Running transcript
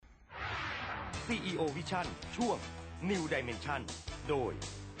CEO Vision ช่วง New Dimension โดย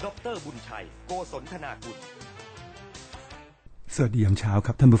ดร.บุญชัยโกศลธนากุลสวัสดียามเช้าค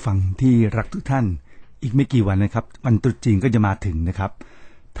รับท่านผู้ฟังที่รักทุกท่านอีกไม่กี่วันนะครับวันตรุษจีนก็จะมาถึงนะครับ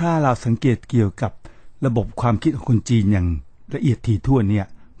ถ้าเราสังเกตเกี่ยวกับระบบความคิดของคนจีนอย่างละเอียดถี่ถ้วนเนี่ย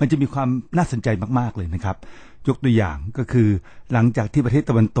มันจะมีความน่าสนใจมากๆเลยนะครับยกตัวอย่างก็คือหลังจากที่ประเทศ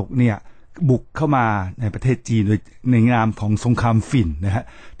ตะวันตกเนี่ยบุกเข้ามาในประเทศจีนโดยในนามของสงครามฝิ่นนะฮะ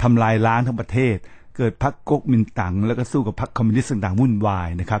ทำลายล้างทั้งประเทศเกิดพรรคก๊กมินตั๋งแล้วก็สู้กับพรรคคอมมิวนิสต์ต่างๆวุ่นวาย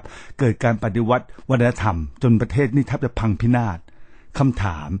นะครับเกิดการปฏิวัติวัฒนธรรมจนประเทศนี่แทบจะพังพินาศคำถ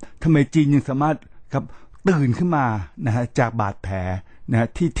ามทำไมจีนยังสามารถครับตื่นขึ้นมานะฮะจากบาดแผลนะฮะ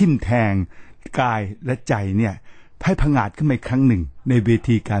ที่ทิ่มแทงกายและใจเนี่ยให้ผงาดขึ้นมาอีกครั้งหนึ่งในเว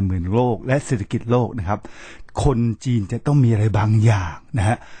ทีการเมืองโลกและเศรษฐกิจโลกนะครับคนจีนจะต้องมีอะไรบางอย่างนะ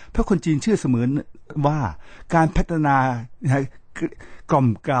ฮะเพราะคนจีนเชื่อเสมอว่าการพัฒนานะฮะกล่อม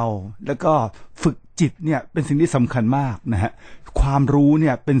เกลาแล้วก็ฝึกจิตเนี่ยเป็นสิ่งที่สำคัญมากนะฮะความรู้เ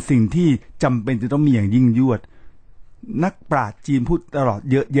นี่ยเป็นสิ่งที่จำเป็นจะต้องมีอย่างยิ่งยวดนักปราชญ์จีนพูดตลอด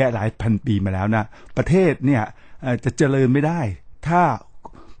เยอะแยะหลายพันปีมาแล้วนะประเทศเนี่ยจะเจริญไม่ได้ถ้า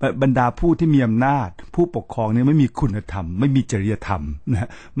บรรดาผู้ที่มีอำนาจผู้ปกครองเนี่ยไม่มีคุณธรรมไม่มีจริยธรรมนะ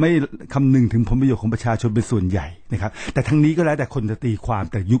ไม่คำนึงถึงผลประโยชน์ของประชาชนเป็นส่วนใหญ่นะครับแต่ทั้งนี้ก็แล้วแต่คนจะตีความ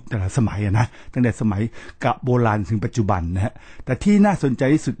แต่ยุคแต่ละสมัยนะตั้งแต่สมัยกะโบราณถึงปัจจุบันนะฮะแต่ที่น่าสนใจ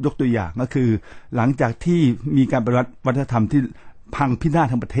ที่สุดยกตัวอย่างก็คือหลังจากที่มีการปฏิวัติวัฒนธรรมที่พังพินาศ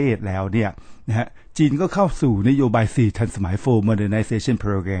ทั้งประเทศแล้วเนี่ยนะฮะจีนก็เข้าสู่นโยบาย4ทันสมัย 4 Modernization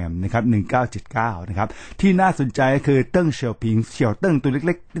Program นะครับ1979นะครับที่น่าสนใจก็คือเติ้งเสี่ยวผิงเสี่ยวเติ้งตัวเ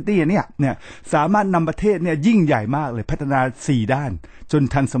ล็กๆตี้ๆเนี่ยสามารถนำประเทศเนี่ยยิ่งใหญ่มากเลยพัฒนา4ด้านจน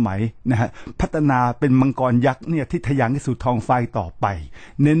ทันสมัยนะฮะพัฒนาเป็นมังกรยักษ์เนี่ยที่ทะยานขึ้นสู่ท้องฟ้าต่อไป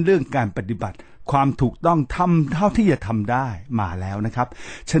เน้นเรื่องการปฏิบัติความถูกต้องทำเท่าที่จะทำได้มาแล้วนะครับ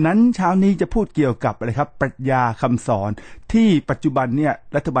ฉะนั้นเช้านี้จะพูดเกี่ยวกับอะไรครับปรัชญาคำสอนที่ปัจจุบันเนี่ย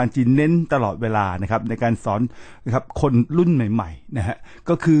รัฐบาลจีนเน้นตลอดเวลานะครับในการสอนนะครับคนรุ่นใหม่ๆนะฮะ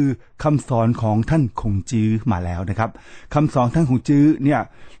ก็คือคำสอนของท่านคงจื้อมาแล้วนะครับคำสอนท่านคงจื้อเนี่ย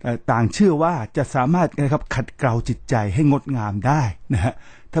ต่างเชื่อว่าจะสามารถนะครับขัดเกลาจิตใจให้งดงามได้นะฮะ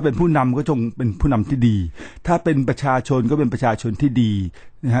ถ้าเป็นผู้นำก็จงเป็นผู้นำที่ดีถ้าเป็นประชาชนก็เป็นประชาชนที่ดี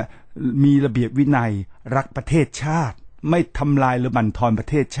นะฮะมีระเบียบวินัยรักประเทศชาติไม่ทำลายหรือบั่นทอนประ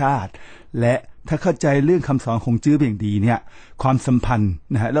เทศชาติและถ้าเข้าใจเรื่องคำสอนของจื้อเป็นอย่างดีเนี่ยความสัมพันธ์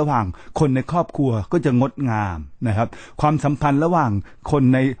นะฮะระหว่างคนในครอบครัวก็จะงดงามนะครับความสัมพันธ์ระหว่างคน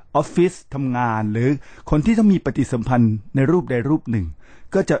ในออฟฟิศทำงานหรือคนที่ต้องมีปฏิสัมพันธ์ในรูปใดรูปหนึ่ง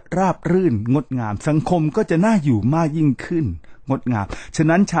ก็จะราบรื่นงดงามสังคมก็จะน่าอยู่มากยิ่งขึ้นงดงามฉะ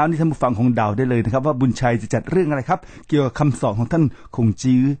นั้นเช้านี้ท่านผู้ฟังคงเดาได้เลยนะครับว่าบุญชัยจะจัดเรื่องอะไรครับเกี่ยวกับคำสอนของท่านคง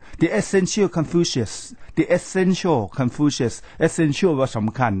จื้อ The Essential Confucius The Essential Confucius Essential ว่าส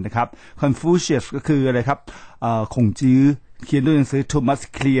ำคัญนะครับ Confucius ก็คืออะไรครับคงจื้อเขียนด้วยหนังสือ Thomas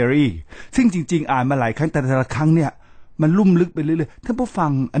Cleary ซึ่งจริงๆอ่านมาหลายครั้งแต่ละครั้งเนี่ยมันลุ่มลึกไปเรื่อยๆท่านผู้ฟั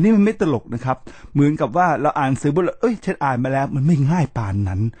งอันนี้มันไม่ตลกนะครับเหมือนกับว่าเราอ่านสื่อบทฉันอ่านมาแล้วมันไม่ง่ายปาน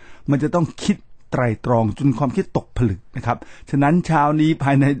นั้นมันจะต้องคิดไตรตรองจนความคิดตกผลึกนะครับฉะนั้นเช้านี้ภ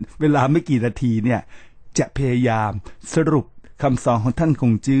ายในเวลาไม่กี่นาทีเนี่ยจะพยายามสรุปคำสอนของท่านค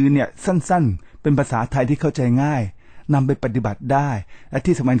งจื้อเนี่ยสั้นๆเป็นภาษาไทยที่เข้าใจง่ายนำไปปฏิบัติได้และ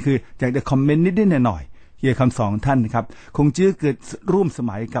ที่สำคัญคืออยากจะคอมเมนต์นิดๆหน่อยๆเกี่ยวกับคำสอนของท่านนะครับคงจื้อเกิดร่วมส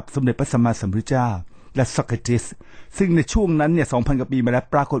มัยกับสมเด็จพระสัมมาสัมพุทธเจ้าและโซเครติสซึ่งในช่วงนั้นเนี่ย 2,000 กว่าปีมาแล้ว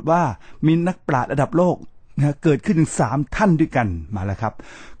ปรากฏว่ามีนักปราชญ์ระดับโลกนะเกิดขึ้นถึง3ท่านด้วยกันมาแล้วครับ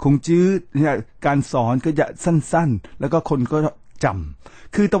คงจื้อเนี่ยการสอนก็จะสั้นๆแล้วก็คนก็จ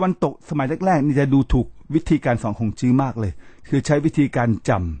ำคือตะวันตกสมัยแรกๆนี่จะดูถูกวิธีการสอนคงจื้อมากเลยคือใช้วิธีการ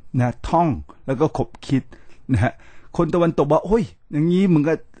จำนะท่องแล้วก็ขบคิดนะฮะคนตะวันตกบอกโอ้ยอย่างนี้มึง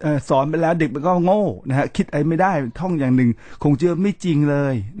ก็สอนไปแล้วเด็กมันก็โง่นะฮะคิดอะไรไม่ได้ท่องอย่างหนึ่งคงจื้อไม่จริงเล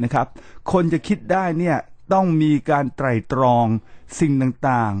ยนะครับคนจะคิดได้เนี่ยต้องมีการไตร่ตรองสิ่ง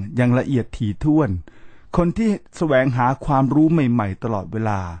ต่างๆอย่างละเอียดถี่ถ้วนคนที่แสวงหาความรู้ใหม่ๆตลอดเว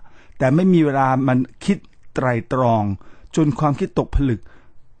ลาแต่ไม่มีเวลามันคิดไตร่ตรองจนความคิดตกผลึก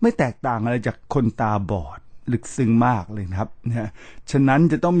ไม่แตกต่างอะไรจากคนตาบอดลึกซึ้งมากเลยนะครับนะฉะนั้น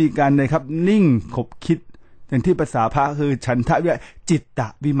จะต้องมีการนะครับนิ่งขบคิดอย่างที่ภาษาพระคือฉันทะวิจิตต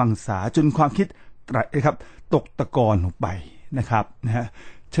วิมังสาจนความคิดนะครับตกตะกอนลงไปนะครับนะฮะ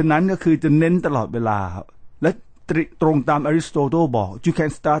ฉะนั้นก็คือจะเน้นตลอดเวลาและตรงตามอริสโตเติลบอก you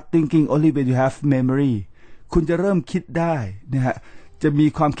can start thinking only when you have memory คุณจะเริ่มคิดได้นะฮะจะมี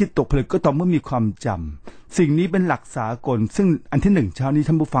ความคิดตกผลึกก็ต่อเมื่อมีความจำสิ่งนี้เป็นหลักสากลซึ่งอันที่1เช้านี้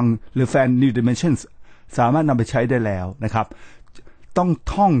ท่านผู้ฟังหรือแฟน New Dimensions สามารถนำไปใช้ได้แล้วนะครับต้อง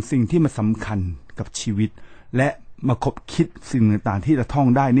ท่องสิ่งที่มันสำคัญกับชีวิตและมาคบคิดสิ่งต่างๆที่จะท่อง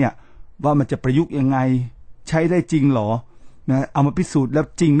ได้เนี่ย ว่ามันจะประยุกต์ยังไงใช้ได้จริงหรอนะเอามาพิสูจน์แล้ว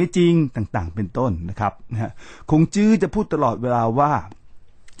จริงไม่จริงต่างๆเป็นต้นนะครับนะฮะคงจื้อจะพูดตลอดเวลาว่า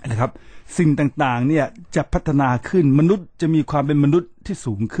นะครับสิ่งต่างๆเนี่ยจะพัฒนาขึ้นมนุษย์จะมีความเป็นมนุษย์ที่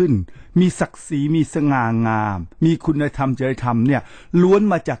สูงขึ้นมีศักดิ์ศรีมีสง่างามมีคุณธรรมจริยธรรมเนี่ยล้วน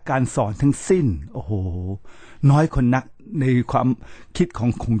มาจากการสอนทั้งสิ้นโอ้โหน้อยคนนักในความคิดของ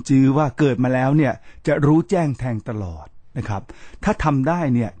คงจื้อว่าเกิดมาแล้วเนี่ยจะรู้แจ้งแทงตลอดนะครับถ้าทำได้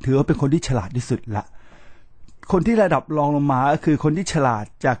เนี่ยถือว่าเป็นคนที่ฉลาดที่สุดละคนที่ระดับรองลงมาก็คือคนที่ฉลาด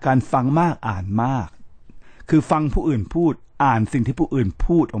จากการฟังมากอ่านมากคือฟังผู้อื่นพูดอ่านสิ่งที่ผู้อื่น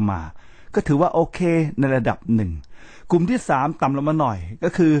พูดออกมาก็ถือว่าโอเคในระดับหนึ่งกลุ่มที่3ต่ำลงมาหน่อยก็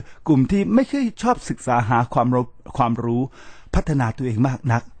คือกลุ่มที่ไม่เคยชอบศึกษาหาความรู้พัฒนาตัวเองมาก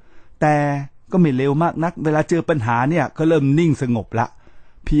นักแต่ก็ไม่เร็วมากนักเวลาเจอปัญหาเนี่ยก็เริ่มนิ่งสงบละ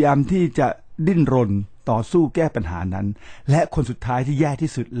พยายามที่จะดิ้นรนต่อสู้แก้ปัญหานั้นและคนสุดท้ายที่แย่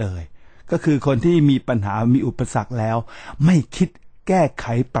ที่สุดเลยก็คือคนที่มีปัญหามีอุปสรรคแล้วไม่คิดแก้ไข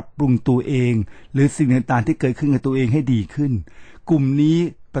ปรับปรุงตัวเองหรือสิ่งต่างๆที่เกิดขึ้นกับตัวเองให้ดีขึ้นกลุ่มนี้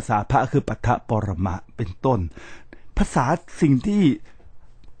ภาษาพระคือปัฏฐปรมะเป็นต้นภาษาสิ่งที่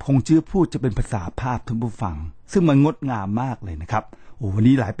คงจื้อพูดจะเป็นภาษาภาพท่านผู้ฟังซึ่งมันงดงามมากเลยนะครับวัน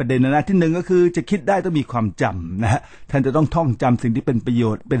นี้หลายประเด็นนะที่หนึ่งก็คือจะคิดได้ต้องมีความจำนะฮะท่านจะต้องท่องจำสิ่งที่เป็นประโย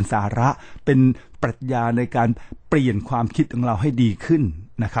ชน์เป็นสาระเป็นปรัชญาในการเปลี่ยนความคิดของเราให้ดีขึ้น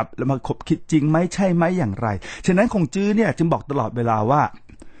นะครับแล้วมาคบคิดจริงไหมใช่ไหมอย่างไรฉะนั้นคงจื้อเนี่ยจึงบอกตลอดเวลาว่า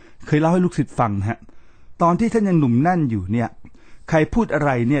เคยเล่าให้ลูกศิษย์ฟังฮะตอนที่ท่านยังหนุ่มแน่นอยู่เนี่ยใครพูดอะไ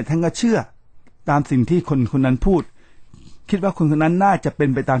รเนี่ยท่านก็เชื่อตามสิ่งที่คนคนนั้นพูดคิดว่าคนคนนั้นน่าจะเป็น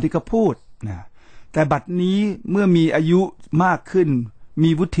ไปตามที่เขาพูดนะแต่บัดนี้เมื่อมีอายุมากขึ้นมี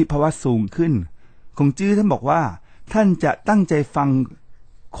วุฒิภาวะสูงขึ้นคงจื้อท่านบอกว่าท่านจะตั้งใจฟัง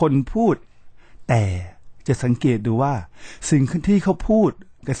คนพูดแต่จะสังเกตดูว่าสิ่งที่เขาพูด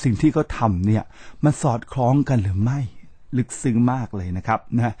กับสิ่งที่เขาทำเนี่ยมันสอดคล้องกันหรือไม่ลึกซึ้งมากเลยนะครับ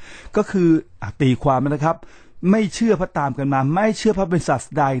นะก็คือตีความนะครับไม่เชื่อเพราะตามกันมาไม่เชื่อเพราะเป็นศาส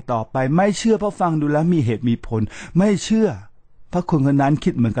ดาต่อไปไม่เชื่อเพราะฟังดูแล้วมีเหตุมีผลไม่เชื่อเพราะคนคนนั้นคิ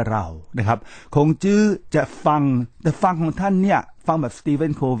ดเหมือนกับเรานะครับคงจื้อจะฟังแต่ฟังของท่านเนี่ยฟังแบบสตีเว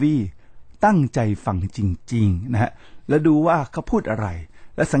นโควีตั้งใจฟังจริงๆนะฮะแล้วดูว่าเขาพูดอะไร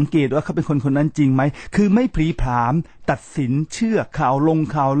และสังเกตว่าเขาเป็นคนคนนั้นจริงไหมคือไม่ผลีผลามตัดสินเชื่อข่าวลง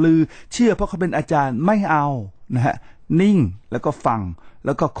ข่าวลือเชื่อเพราะเขาเป็นอาจารย์ไม่เอานะฮะนิ่งแล้วก็ฟังแ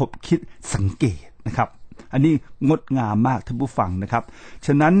ล้วก็คบคิดสังเกตนะครับอันนี้งดงามมากท่านผู้ฟังนะครับฉ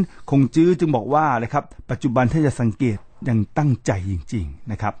ะนั้นคงจื้อจึงบอกว่านะครับปัจจุบันถ้าจะสังเกตอย่างตั้งใจจริง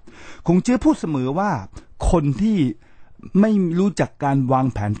ๆนะครับคงจื้อพูดเสมอว่าคนที่ไม่รู้จักการวาง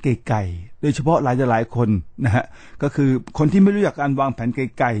แผนไกลๆโดยเฉพาะหลายคนนะฮะก็คือคนที่ไม่รู้จักการวางแผนไ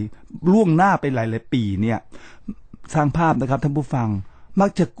กลๆล่วงหน้าไปหลายปีเนี่ยสร้างภาพนะครับท่านผู้ฟังมัก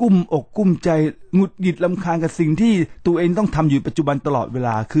จะกุ้มอกกุ้มใจหงุดหงิดรำคาญกับสิ่งที่ตัวเองต้องทำอยู่ปัจจุบันตลอดเวล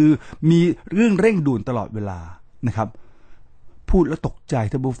าคือมีเรื่องเร่งด่วนตลอดเวลานะครับพูดแล้วตกใจ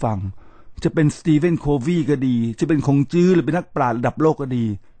ท่านผู้ฟังจะเป็นสตีเวนโควีก็ดีจะเป็นคงจื้อหรือเป็นนักปราชญ์ระดับโลกก็ดี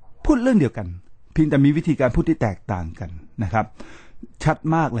พูดเรื่องเดียวกันเพียงแต่มีวิธีการพูดที่แตกต่างกันนะครับชัด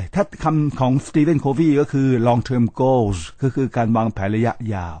มากเลยถ้าคำของสตีเวนโควีก็คือ long term goals ก็คือการวางแผนระยะ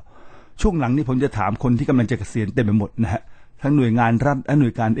ยาวช่วงหลังนี้ผมจะถามคนที่กำลังจะเกษียณเต็มไปหมดนะฮะทั้งหน่วยงานรัฐและหน่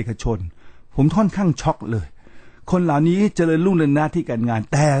วยงานเอกชนผมค่อนข้างช็อกเลยคนเหล่านี้เจริญรุ่งเรืองหน้าที่การงาน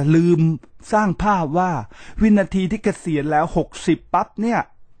แต่ลืมสร้างภาพว่าวินาทีที่เกษียณแล้ว60ปั๊บเนี่ย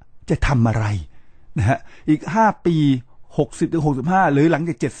จะทำอะไรนะฮะอีก5ปี60ถึง65หรือหลังจ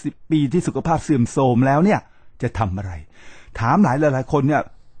าก70ปีที่สุขภาพเสื่อมโทรมแล้วเนี่ยจะทำอะไรถามหลายคนเนี่ย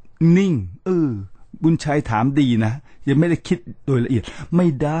นิ่งบุญชัยถามดีนะยังไม่ได้คิดโดยละเอียดไม่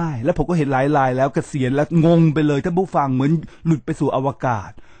ได้แล้วผมก็เห็นหลายรายแล้วเกษียณแล้วงงไปเลยท่านผู้ฟังเหมือนหลุดไปสู่อวกา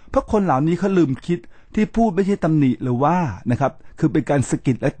ศเพราะคนเหล่านี้เขาลืมคิดที่พูดไม่ใช่ตำหนิหรือว่านะครับคือเป็นการสะ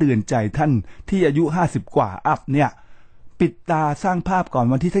กิดและเตือนใจท่านที่อายุ50กว่าอัพเนี่ยปิดตาสร้างภาพก่อน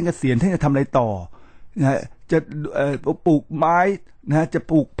วันที่ท่านเกษียณท่านจะทำอะไรต่อนะจะปลูกไม้นะจะ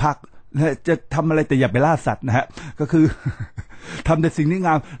ปลูกผักนะจะทำอะไรแต่อย่าไปล่าสัตว์นะฮะก็คือ ทำแต่สิ่งที่ง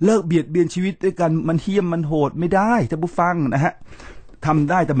ามเลิกเบียดเบียนชีวิตด้วยกันมันเหี้ยมมันโหดไม่ได้ท่านผู้ฟังนะฮะทำ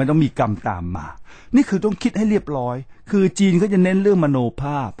ได้แต่มันต้องมีกรรมตามมานี่คือต้องคิดให้เรียบร้อยคือจีนก็จะเน้นเรื่องมโนภ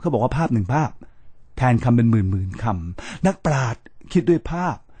าพเขาบอกว่าภาพหนึ่งภาพแทนคำเป็นหมื่นคำนักปราชญ์คิดด้วยภา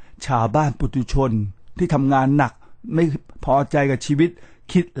พชาวบ้านปุถุชนที่ทำงานหนักไม่พอใจกับชีวิต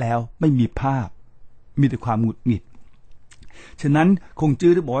คิดแล้วไม่มีภาพมีแต่ความหงุดหงิดฉะนั้นคงจื้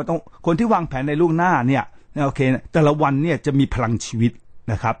อที่บอกว่าต้องคนที่วางแผนในล่วงหน้าเนี่ยโอเคแต่ละวันเนี่ยจะมีพลังชีวิต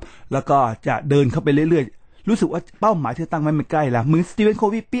นะครับแล้วก็จะเดินเข้าไปเรื่อยๆรู้สึกว่าเป้าหมายที่ตั้งไว้มันใกล้แล้วเหมือนสตีเวนโค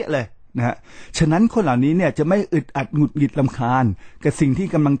วีเปี้ยเลย นะฮะฉะนั้นคนเหล่านี้เนี่ยจะไม่อึดอัดหงุดหงิดรำคาญกับสิ่งที่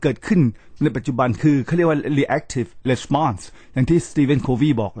กำลังเกิดขึ้นในปัจจุบันคือเขาเรียกว่า reactive response อย่างที่สตีเวนโควี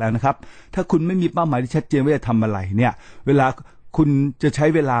บอกแล้วนะครับถ้าคุณไม่มีเป้าหมายที่ชัดเจนว่าจะทำอะไรเนี่ยเวลาคุณจะใช้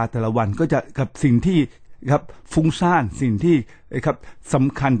เวลาแต่ละวันก็จะกับสิ่งที่ครับฟุ้งซ่านสิ่งที่ครับส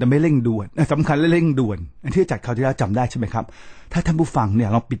ำคัญแต่ไม่เร่งด่วนสำคัญและเร่งด่วนอันที่จัดคราวที่แล้วจำได้ใช่ไหมครับถ้าท่านผู้ฟังเนี่ย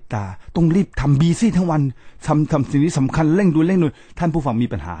เราปิดตาต้องรีบทำบีซี่ทั้งวันทำสิ่งที่สำคัญเร่งด่วนท่านผู้ฟังมี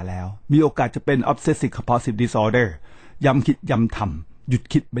ปัญหาแล้วมีโอกาสจะเป็น obsessive compulsive disorder ย้ำคิดย้ำทำหยุด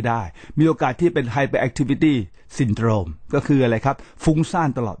คิดไม่ได้มีโอกาสที่เป็น hyperactivity syndrome ก็คืออะไรครับฟุ้งซ่าน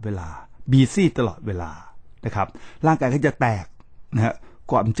ตลอดเวลาบีซี่ตลอดเวลานะครับร่างกายก็จะแตกนะฮะ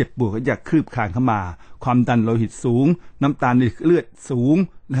ความเจ็บปวดก็จะคลืบคลานเข้ามาความดันโลหิตสูงน้ำตาลในเลือดสูง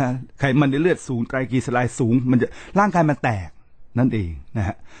นะฮะไขมันในเลือดสูงไตรกลีเซอไรด์สูงมันจะร่างกายมันแตกนั่นเองนะฮ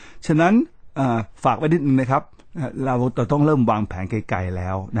ะฉะนั้นฝากไว้นิดนึงนะครับเราต้องเริ่มวางแผนไกลๆแล้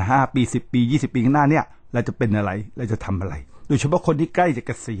วนะ5 ปี10 ปี20 ปีข้างหน้าเนี่ยเราจะเป็นอะไรเราจะทำอะไรโดยเฉพาะคนที่ใกล้จะเ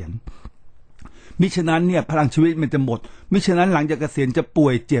กษียณมิฉะนั้นเนี่ยพลังชีวิตมันจะหมดมิฉะนั้นหลังจากเกษียณจะป่ว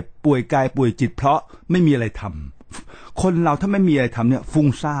ยเจ็บป่วยกายป่วยจิตเพราะไม่มีอะไรทำคนเราถ้าไม่มีอะไรทำเนี่ยฟุ้ง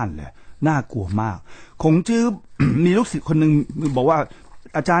ซ่านเลยน่ากลัวมากคงจื้อ มีลูกศิษย์คนหนึ่งบอกว่า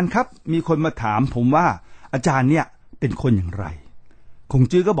อาจารย์ครับมีคนมาถามผมว่าอาจารย์เนี่ยเป็นคนอย่างไรคง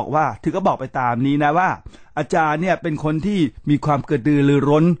จื้อก็บอกว่าถือก็บอกไปตามนี้นะว่าอาจารย์เนี่ยเป็นคนที่มีความกระตือรือ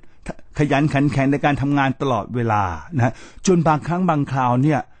ร้นขยันขันแข็งในการทำงานตลอดเวลานะจนบางครั้งบางคราวเ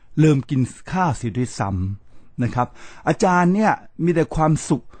นี่ยเริ่มกินข้าวเสียด้วยซ้ำนะครับอาจารย์เนี่ยมีแต่ความ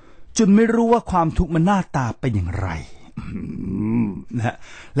สุขจนไม่รู้ว่าความทุกข์มันหน้าตาเป็นอย่างไรนะ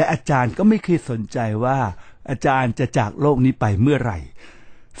และอาจารย์ก็ไม่เคยสนใจว่าอาจารย์จะจากโลกนี้ไปเมื่อไหร่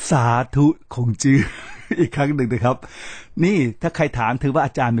สาธุคงจื้อ อีกครั้งหนึ่งนะครับนี่ถ้าใครถามถือว่าอ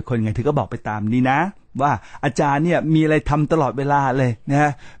าจารย์เป็นคนไงถือก็บอกไปตามนี้นะว่าอาจารย์เนี่ยมีอะไรทำตลอดเวลาเลยน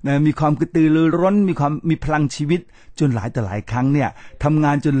ะมีความกระตือรือร้นมีพลังชีวิตจนหลายต่อหลายครั้งเนี่ยทำง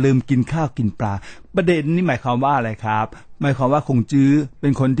านจนลืมกินข้าวกินปลาประเด็นนี้หมายความว่าอะไรครับหมายความว่าคงจื้อเป็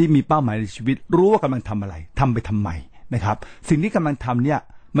นคนที่มีเป้าหมายในชีวิตรู้ว่ากำลังทำอะไรทำไปทำไมนะครับสิ่งที่กำลังทำเนี่ย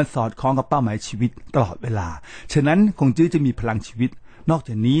มันสอดคล้องกับเป้าหมายชีวิตตลอดเวลาฉะนั้นคงจื้อจะมีพลังชีวิตนอกจ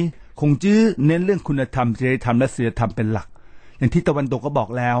ากนี้คงจื้อเน้นเรื่องคุณธรรมจริยธรรมและศีลธรรมเป็นหลักอย่างที่ตะวันตกก็บอก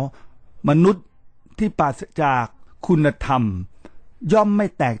แล้วมนุษย์ที่ปราศจากคุณธรรมย่อมไม่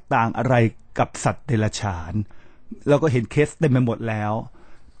แตกต่างอะไรกับสัตว์เดรัจฉานเราก็เห็นเคสเต็มไปหมดแล้ว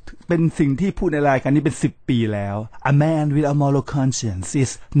เป็นสิ่งที่พูดในรายการนี้เป็น10 ปีแล้ว A man with a moral conscience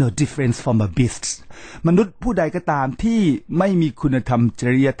is no different from a beast มนุษย์ผู้ใดก็ตามที่ไม่มีคุณธรรมจ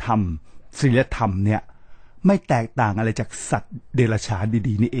ริยธรรมศีลธรรมเนี่ยไม่แตกต่างอะไรจากสัตว์เดรัจฉาน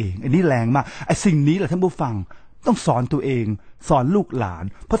ดีๆนี่เองอันนี้แรงมากไอ้สิ่งนี้แหละท่านผู้ฟังต้องสอนตัวเองสอนลูกหลาน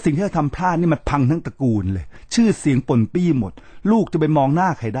เพราะสิ่งที่เราทำพลาดนี่มันพังทั้งตระกูลเลยชื่อเสียงป่นปี้หมดลูกจะไปมองหน้า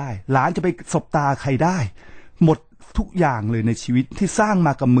ใครได้หลานจะไปสบตาใครได้หมดทุกอย่างเลยในชีวิตที่สร้างม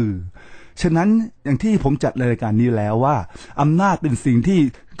ากับมือฉะนั้นอย่างที่ผมจัดรายการนี้แล้วว่าอำนาจเป็นสิ่งที่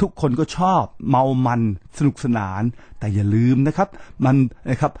ทุกคนก็ชอบเมามันสนุกสนานแต่อย่าลืมนะครับมัน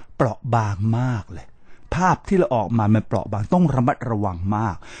นะครับเปราะบางมากเลยภาพที่เราออกมามันเปราะบางต้องระมัดระวังมา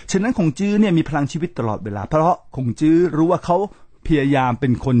กฉะนั้นคงจื้อเนี่ยมีพลังชีวิตตลอดเวลาเพราะคงจื้อรู้ว่าเขาพยายามเป็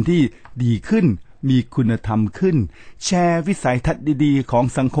นคนที่ดีขึ้นมีคุณธรรมขึ้นแชร์วิสัยทัศน์ดีๆของ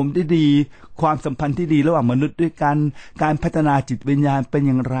สังคมที่ดีความสัมพันธ์ที่ดีระหว่างมนุษย์ด้วยกันการพัฒนาจิตวิญญาณเป็นอ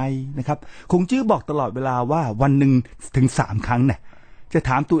ย่างไรนะครับคงจื้อบอกตลอดเวลาว่าวันหนึ่งถึง3 ครั้งเนี่ยจะถ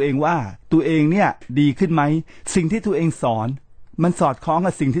ามตัวเองว่าตัวเองเนี่ยดีขึ้นไหมสิ่งที่ตัวเองสอนมันสอดคล้อง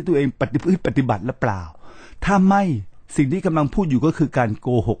กับสิ่งที่ตัวเองปฏิบัติหรือเปล่าถ้าไม่สิ่งที่กำลังพูดอยู่ก็คือการโก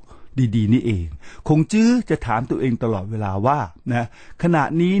หกดีๆนี่เองคงจื้อจะถามตัวเองตลอดเวลาว่านะขณะ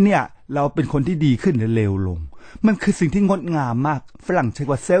นี้เนี่ยเราเป็นคนที่ดีขึ้นหรือเลวลงมันคือสิ่งที่งดงามมากฝรั่งใช้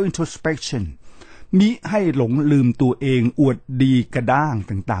ว่า self introspection มิให้หลงลืมตัวเองอวดดีกระด้าง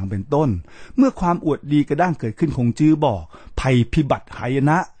ต่างๆเป็นต้นเมื่อความอวดดีกระด้างเกิดขึ้นคงจื้อบอกภัยพิบัติหาย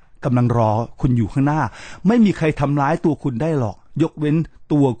นะกำลังรอคุณอยู่ข้างหน้าไม่มีใครทำร้ายตัวคุณได้หรอกยกเว้น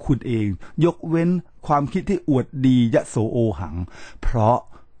ตัวคุณเองยกเว้นความคิดที่อวดดียโสโอหังเพราะ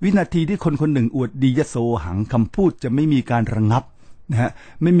วินาทีที่คนคนหนึ่งอวดดียโสหังคำพูดจะไม่มีการระงับนะฮะ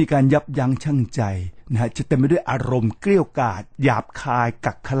ไม่มีการยับยั้งชั่งใจนะฮะจะเต็มไปด้วยอารมณ์เกลี้ยกล่อมหยาบคาย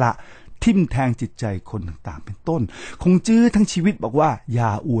กักขละทิ่มแทงจิตใจคนต่างๆเป็นต้นคงจื้อทั้งชีวิตบอกว่าอย่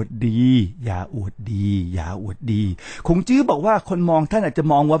าอวดดีอย่าอวดดีอย่าอวดดีคงจื้อบอกว่าคนมองท่านอาจจะ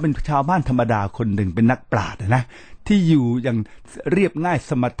มองว่าเป็นชาวบ้านธรรมดาคนหนึ่งเป็นนักปราชญ์นะที่อยู่อย่างเรียบง่าย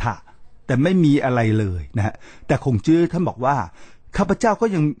สมถะแต่ไม่มีอะไรเลยนะฮะแต่คงจื้อท่านบอกว่าข้าพเจ้าก็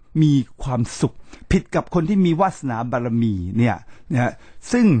ยังมีความสุขผิดกับคนที่มีวาสนาบารมีเนี่ยนะฮะ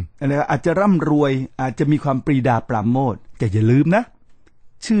ซึ่งอาจจะร่ำรวยอาจจะมีความปรีดาปราโมทย์แต่อย่าลืมนะ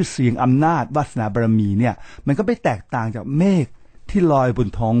ชื่อเสียงอำนาจวาสนาบารมีเนี่ยมันก็ไม่แตกต่างจากเมฆที่ลอยบน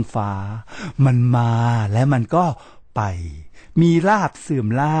ท้องฟ้ามันมาและมันก็ไปมีลาภเสื่อม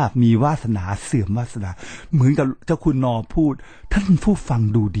ลาภมีวาสนาเสื่อมวาสนาเหมือนกับเจ้าคุณนอพูดท่านผู้ฟัง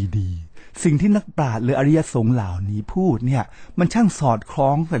ดูดีๆสิ่งที่นักปราชญ์หรืออริยสงฆ์เหล่านี้พูดเนี่ยมันช่างสอดคล้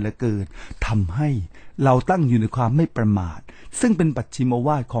องกันเหลือเกินทำให้เราตั้งอยู่ในความไม่ประมาทซึ่งเป็นปัจฉิมว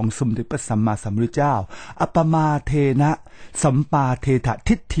าทของสมเด็จพระสัมมาสัมพุทธเจ้าอัปปมาเทนะสัมปาเทถะ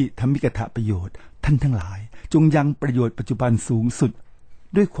ทิฏฐิธรรมิกถะประโยชน์ท่านทั้งหลายจงยังประโยชน์ปัจจุบันสูงสุด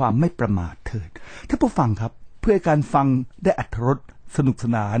ด้วยความไม่ประมาทเถิดท่านผู้ฟังครับเพื่อการฟังได้อรรถรสสนุกส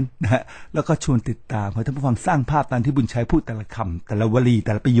นานนะฮะแล้วก็ชวนติดตามให้ท่านผู้ฟังสร้างภาพตามที่บุญชัยพูดแต่ละคำแต่ละวลีแ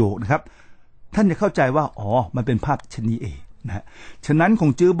ต่ละประโยคนะครับท่านจะเข้าใจว่าอ๋อมันเป็นภาพชนิดเองนะฮะฉะนั้นค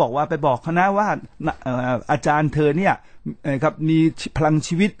งจื้อบอกว่าไปบอกเขานะว่าอาจารย์เธอเนี่ยครับมีพลัง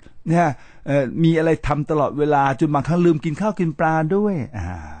ชีวิตเนี่ยมีอะไรทำตลอดเวลาจนบางครั้งลืมกินข้าวกินปลาด้วย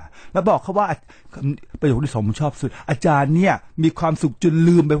แล้วบอกเขาว่าประโยคที่สองผมชอบสุดอาจารย์เนี่ยมีความสุขจน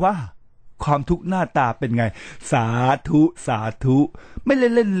ลืมไปว่าความทุกข์หน้าตาเป็นไงสาธุสาธุไม่เ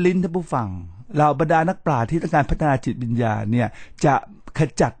ล่นลิ้นท่านผู้ฟังเราบรรดานักปราชญ์ที่ต้องการพัฒนาจิตวิญญาณเนี่ยจะข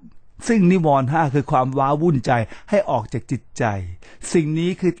จัดซึ่งนิวรณ์5คือความว้าวุ่นใจให้ออกจากจิตใจสิ่งนี้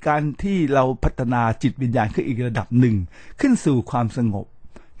คือการที่เราพัฒนาจิตวิญญาณขึ้นอีกระดับหนึ่งขึ้นสู่ความสงบ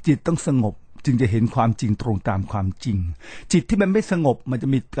จิตต้องสงบจึงจะเห็นความจริงตรงตามความจริงจิตที่มันไม่สงบมันจะ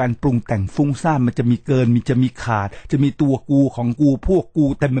มีการปรุงแต่งฟุ้งซ่านมันจะมีเกินจะมีขาดจะมีตัวกูของกูพวกกู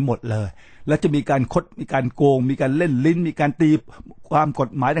เต็มไปหมดเลยแล้วจะมีการคดมีการโกงมีการเล่นลิ้นมีการตีความกฎ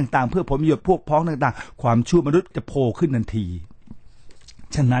หมายต่างๆเพื่อผลประโยชน์พวกพ้องต่างๆความชั่วมนุษย์จะโผล่ขึ้นทันที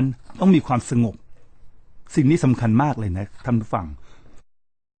ฉะนั้นต้องมีความสงบสิ่งนี้สำคัญมากเลยนะท่านผู้ฟัง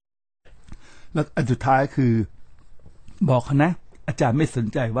แล้วอันสุดท้ายคือบอกเขานะอาจารย์ไม่สน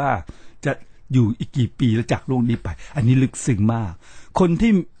ใจว่าจะอยู่อีกกี่ปีแล้วจากโลกนี้ไปอันนี้ลึกซึ้งมากคน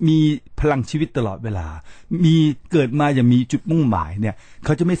ที่มีพลังชีวิตตลอดเวลามีเกิดมาอย่างมีจุดมุ่งหมายเนี่ยเข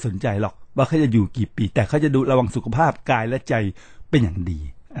าจะไม่สนใจหรอกว่าเขาจะอยู่กี่ปีแต่เขาจะดูระวังสุขภาพกายและใจเป็นอย่างดี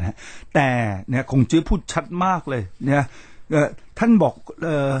นะแต่เนี่ยคงจื้อพูดชัดมากเลยเนี่ยท่านบอก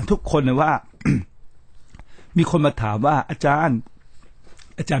ทุกคนเลยว่า มีคนมาถามว่าอาจารย์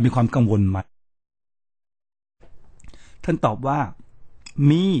มีความกังวลไหมท่านตอบว่า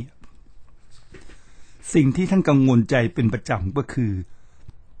มีสิ่งที่ท่านกังวลใจเป็นประจำก็คือ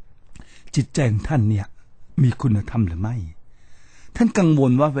จิตใจของท่านเนี่ยมีคุณธรรมหรือไม่ท่านกังว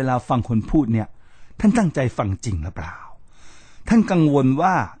ลว่าเวลาฟังคนพูดเนี่ยท่านตั้งใจฟังจริงหรือเปล่าท่านกังวล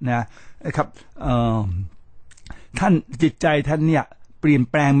ว่านะครับท่านจิตใจท่านเนี่ยเปลี่ยน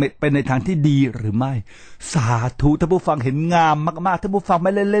แปลงไปในทางที่ดีหรือไม่สาธุท่านผู้ฟังเห็นงามมากๆท่านผู้ฟังไ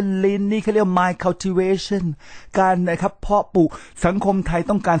ม่เล่นลิ้นนี่เขาเรียก mind cultivation การนะครับเพาะปลูกสังคมไทย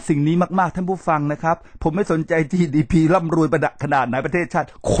ต้องการสิ่งนี้มากๆท่านผู้ฟังนะครับผมไม่สนใจ GDP ร่ำรวยประดับขนาดไหนประเทศชาติ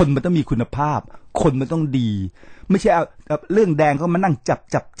คนมันต้องมีคุณภาพคนมันต้องดีไม่ใช่เรื่องแดงก็มานั่ง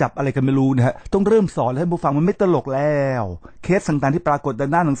จับอะไรกันไม่รู้นะฮะต้องเริ่มสอนให้ผู้ฟังมันไม่ตลกแล้วเคสต่างๆที่ปรากฏใน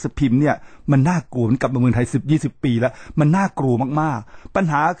หน้าหนังสือพิมพ์เนี่ยมันน่ากลัวมันกลับมาเมืองไทย10-20 ปีแล้วมันน่ากลัวมากๆปัญ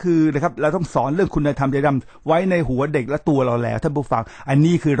หาคือนะครับเราต้องสอนเรื่องคุณธรรมจริยธรรมไว้ในหัวเด็กและตัวเราแล้วท่านผู้ฟังอัน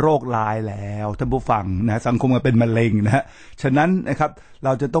นี้คือโรคร้ายแล้วท่านผู้ฟังนะสังคมมันเป็นมะเร็งนะฮะฉะนั้นนะครับเร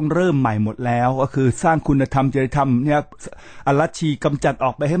าจะต้องเริ่มใหม่หมดแล้วก็คือสร้างคุณธรรมจริยธรรมเนี่ยอลัชชีกำจัดอ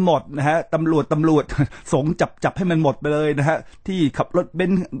อกไปให้หมดนะฮะตำรวจสงจับให้มันหมดไปเลยนะฮะที่ขับรถเบ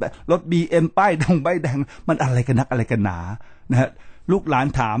นซ์รถ BM ป้ายแดงมันอะไรกันนักอะไรกันหนานะฮะลูกหลาน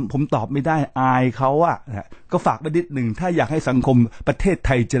ถามผมตอบไม่ได้อายเขาอะนะก็ฝากไปนิดหนึ่งถ้าอยากให้สังคมประเทศไท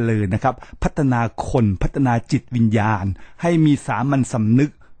ยเจริญนะครับพัฒนาคนพัฒนาจิตวิญญาณให้มีสามัญสำนึ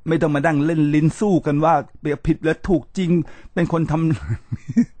กไม่ต้องมาดั้งเล่นลิ้นสู้กันว่าผิดและถูกจริงเป็นคนท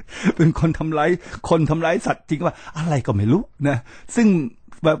ำ เป็นคนทำร้ายสัตว์จริงว่าอะไรก็ไม่รู้นะซึ่ง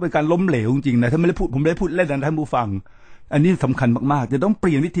เป็นการล้มเหลวจริงๆนะถ้าไม่ได้พูดผมไม่ได้พูดเล่นนะท่านผู้ฟังอันนี้สำคัญมากๆจะต้องเป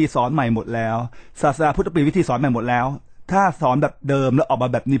ลี่ยนวิธีสอนใหม่หมดแล้วศาสนาพุทธเปลี่ยนวิธีสอนใหม่หมดแล้วถ้าสอนแบบเดิมแล้วออกมา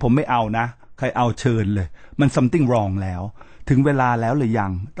แบบนี้ผมไม่เอานะใครเอาเชิญเลยมัน something wrong แล้วถึงเวลาแล้วหรือยั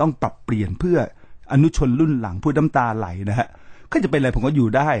งต้องปรับเปลี่ยนเพื่ออนุชนรุ่นหลังพูดน้ำตาไหลนะฮะก็จะเป็นอะไรผมก็อยู่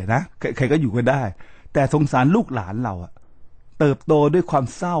ได้นะใครก็อยู่ก็ได้แต่สงสารลูกหลานเราอะเติบโตด้วยความ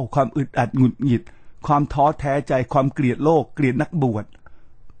เศร้าความอึดอัดหงุดหงิดความท้อแท้ใจความเกลียดโลกเกลียดนักบวช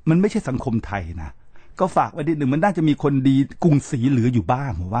มันไม่ใช่สังคมไทยนะก็ฝากไว้นิดหนึ่งมันน่าจะมีคนดีกรุงศรีเหลืออยู่บ้า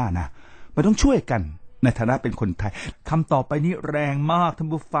งผมว่านะมันต้องช่วยกันในฐานะเป็นคนไทยคำต่อไปนี้แรงมากท่าน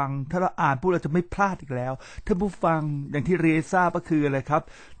ผู้ฟังถ้าเราอ่านพวกเราจะไม่พลาดอีกแล้วท่านผู้ฟังอย่างที่เรซ่าก็คืออะไรครับ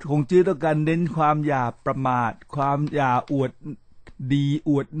คงจื้อต้องการเน้นความอย่าประมาทความอย่าอวด ดีอ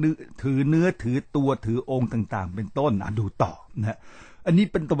วดถือเนื้อถือตัวถือองค์ต่างๆเป็นต้นดูต่อนะอันนี้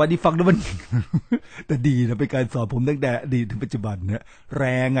เป็นตะวันที่ฟังแล้วมัน แต่ดีนะเป็นการสอนผมตั้งแต่อดีตถึงปัจจุบันนะแร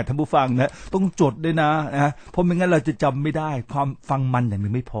งท่านผู้ฟังนะต้องจดด้วยนะเพราะไม่งั้นเราจะจำไม่ได้ความฟังมันอย่างนึ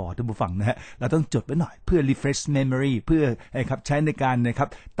งไม่พอท่านผู้ฟังนะเราต้องจดไว้หน่อยเพื่อ refresh memory เพื่อใช้ในการนะครับ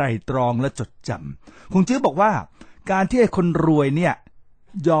ไตร่ตรองและจดจำคงจื้อบอกว่าการที่คนรวยเนี่ย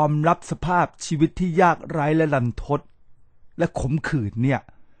ยอมรับสภาพชีวิตที่ยากไร้และรันทดและขมขื่นเนี่ย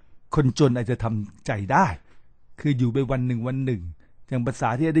คนจนอาจจะทำใจได้คืออยู่ไปวันหนึ่งอย่างภาษา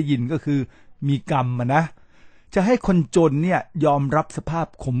ที่ได้ยินก็คือมีกรรมนะจะให้คนจนเนี่ยยอมรับสภาพ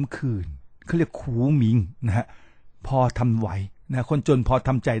ขมขื่นเขาเรียกขูหมิงนะพอทำไหวนะคนจนพอท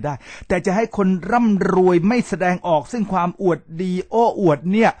ำใจได้แต่จะให้คนร่ำรวยไม่แสดงออกซึ่งความอวดดีโอ้อวด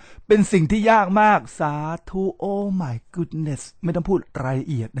เนี่ยเป็นสิ่งที่ยากมากสาธุโอ้ my goodness ไม่ต้องพูดรายละ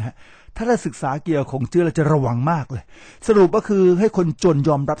เอียดนะถ้าเราศึกษาเกี่ยวกับของเจือเราจะระวังมากเลยสรุปก็คือให้คนจน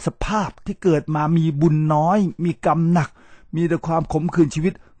ยอมรับสภาพที่เกิดมามีบุญน้อยมีกรรมหนักมีแต่ความขมขื่นชีวิ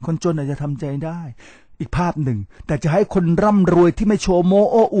ตคนจนอาจจะทำใจได้อีกภาพหนึ่งแต่จะให้คนร่ำรวยที่ไม่โชว์โม้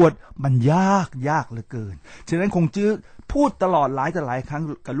โอ้อวดมันยากเหลือเกินฉะนั้นคงจื้อพูดตลอดหลายครั้ง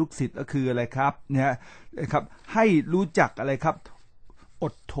กับลูกศิษย์ก็คืออะไรครับเนี่ยครับให้รู้จักอะไรครับอ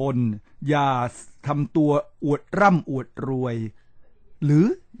ดทนอย่าทำตัวอวดร่ำอวดรวยหรือ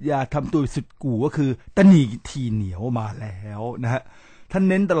อย่าทำตัวสุดกู่ก็คือตะหนีทีเหนียวมาแล้วนะฮะท่าน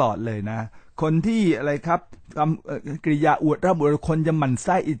เน้นตลอดเลยนะคนที่อะไรครับกริยาอวดร่ำอวดคนจะหมั่นไ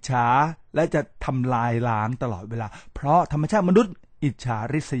ส้อิจฉาและจะทำลายล้างตลอดเวลาเพราะธรรมชาติมนุษย์อิจฉา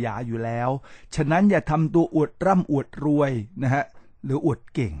ริษยาอยู่แล้วฉะนั้นอย่าทำตัวอวดร่ำอวดรวยนะฮะหรืออวด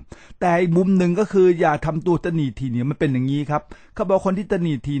เก่งแต่อีกมุมหนึ่งก็คืออย่าทำตัวตะหนีทีเหนียวมันเป็นอย่างนี้ครับเขาบอกคนที่ตะห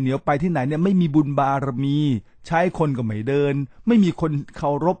นีทีเหนียวไปที่ไหนเนี่ยไม่มีบุญบารมีใช้คนก็ไม่เดินไม่มีคนเคา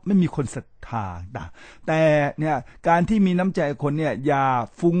รพไม่มีคนศรัทธาแต่เนี่ยการที่มีน้ำใจคนเนี่ยอย่า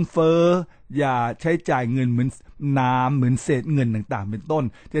ฟุ้งเฟ้ออย่าใช้จ่ายเงินเหมือนน้ำเหมือนเศษเงินต่างๆเป็นต้น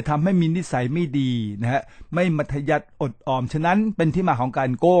จะทำให้มีนิสัยไม่ดีนะฮะไม่มัธยัสถ์อดออมฉะนั้นเป็นที่มาของการ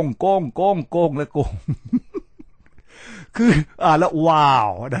โกงและโกง คือแล้วว้า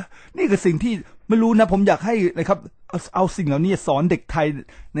วนะนี่คือสิ่งที่ไม่รู้นะผมอยากให้นะครับเอาสิ่งเหล่านี้สอนเด็กไทย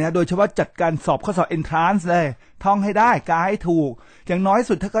นะฮะโดยเฉพาะจัดการสอบข้อสอบ entrance เลยท่องให้ได้กาให้ถูกอย่างน้อย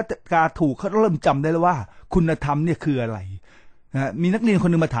สุดถ้าก็กาถูกเขาเริ่มจำได้แล้วว่าคุณธรรมเนี่ยคืออะไรนะมีนักเรียนคน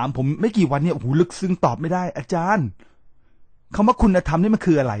นึงมาถามผมไม่กี่วันเนี่ยโอ้โหลึกซึ้งตอบไม่ได้อาจารย์คำว่าคุณธรรมนี่มัน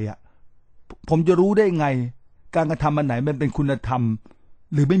คืออะไรผมจะรู้ได้ไงการกระทำอันไหนมันเป็นคุณธรรม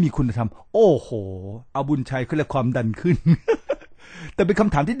หรือไม่มีคุณธรรมโอ้โหเอาบุญชัยเขาเรียกความดันขึ้น แต่เป็นค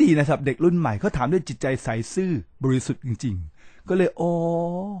ำถามที่ดีนะครับเด็กรุ่นใหม่เขาถามด้วยจิตใจใสซื่อบริสุทธิ์จริงๆก็เลย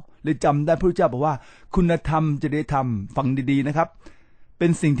เลยจำได้พระพุทธเจ้าบอกว่าคุณธรรมจริยธรรมฟังดีๆนะครับเป็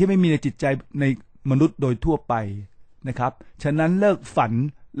นสิ่งที่ไม่มีในจิตใจในมนุษย์โดยทั่วไปนะครับฉะนั้นเลิกฝัน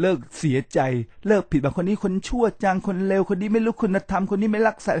เลิกเสียใจเลิกผิดบางคนนี้คนชั่วจังคนเลวคนนี้ไม่รู้คุณธรรมคนนี้ไม่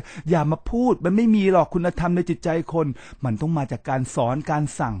รักษาอย่ามาพูดมันไม่มีหรอกคุณธรรมในจิตใจคนมันต้องมาจากการสอนการ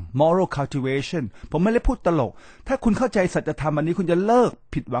สั่ง moral cultivation ผมไม่ได้พูดตลกถ้าคุณเข้าใจสัจธรรมอันนี้คุณจะเลิก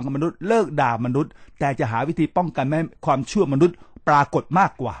ผิดหวังกับมนุษย์เลิกด่ามนุษย์แต่จะหาวิธีป้องกันไม่ให้ความชั่วมนุษย์ปรากฏมา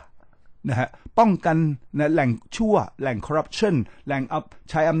กกว่านะฮะป้องกันนะแหล่งชั่วแหล่ง corruption แหล่ง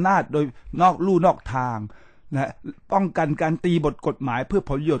ใช้อำนาจโดยนอกลู่นอกทางนะป้องกันการตีบทกฎหมายเพื่อ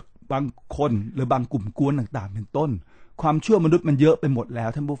ผลประโยชน์บางคนหรือบางกลุ่มกวนต่างๆเป็นต้นความชั่วมนุษย์มันเยอะไปหมดแล้ว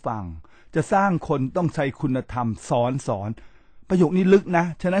ท่านผู้ฟังจะสร้างคนต้องใช้คุณธรรมสอนประโยคนี้ลึกนะ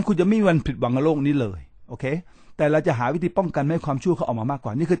ฉะนั้นคุณจะไม่มีวันผิดหวังกับโลกนี้เลยโอเคแต่เราจะหาวิธีป้องกันไม่ให้ความชั่วเขาออกมามากกว่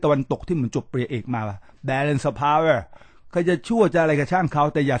านี่คือตะวันตกที่เหมือนจบปริญญาเอกมา balance of power ใครจะชั่วจะอะไรก็ช่างเขา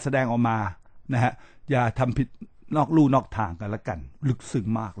แต่อย่าแสดงออกมานะฮะอย่าทำผิดนอกลู่นอกทางกันละกันลึกซึ้ง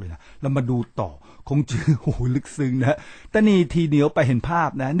มากเลยนะแล้วมาดูต่อคงจื้อโอ้โหลึกซึ้งนะแต่นี่ทีเหนียวไปเห็นภาพ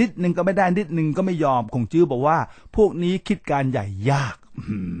นะนิดนึงก็ไม่ได้นิดนึงก็ไม่ยอมคงจื้อบอกว่าพวกนี้คิดการใหญ่ยาก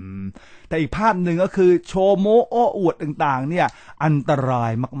แต่อีกภาพหนึ่งก็คือโชว์โม้โอ้อวดต่างๆเนี่ยอันตรา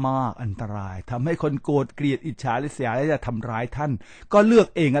ยมากๆอันตรายทำให้คนโกรธเกลียดอิจฉาริษยาและจะทำร้ายท่านก็เลือก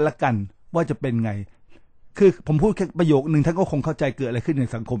เองกันละกันว่าจะเป็นไงคือผมพูดแค่ประโยคนึงท่านก็คงเข้าใจเกิดอะไรขึ้นใน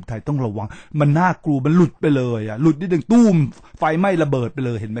สังคมไทยต้องระวังมันน่ากลัวมันหลุดไปเลยหลุดนิดนึงตุ้มไฟไหม้ระเบิดไปเ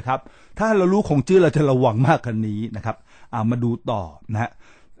ลยเห็นไหมครับถ้าเรารู้ของจื้อเราจะระวังมากกว่านี้นะครับมาดูต่อนะฮะ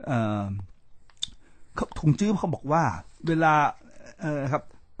ของจื้อเขาบอกว่าเวลาครับ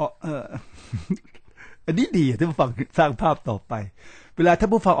อันนี้ดีท่านผู้ฟังสร้างภาพต่อไปเวลาท่าน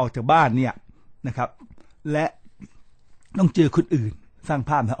ผู้ฟังออกจากบ้านเนี่ยนะครับและต้องเจอคนอื่นสร้าง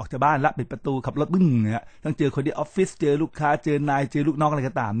ภาพนะออกจากบ้านละปิดประตูขับรถบึ้งเนี่ยต้องเจอคนที่ออฟฟิศเจอลูกค้าเจอนายเจอลูกน้องอะไร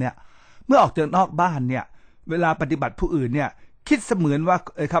ก็ตามเนี่ยเมื่อออกจากนอกบ้านเนี่ยเวลาปฏิบัติผู้อื่นเนี่ยคิดเสมือนว่า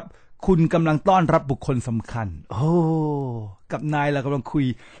ครับ คุณกำลังต้อนรับบุคคลสำคัญโอ้กับนายเรากำลังคุย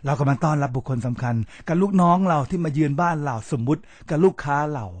เรากำลังต้อนรับบุคคลสำคัญกับลูกน้องเราที่มาเยือนบ้านเราสมมุติกับลูกค้า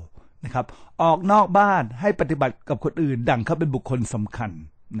เรานะครับออกนอกบ้านให้ปฏิบัติกับคนอื่นดังเขาเป็นบุคคลสำคัญ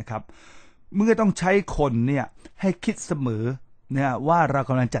นะครับเมื่อต้องใช้คนเนี่ยให้คิดเสมอเนี่ยว่าเรา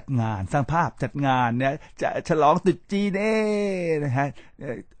กำลังจัดงานสร้างภาพจัดงานเนี่ยจะฉลองตรุษจีนนะฮะ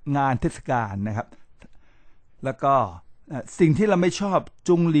งานเทศกาลนะครับแล้วก็สิ่งที่เราไม่ชอบจ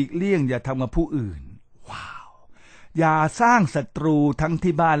งหลีกเลี่ยงอย่าทำกับผู้อื่นว้าวอย่าสร้างศัตรูทั้ง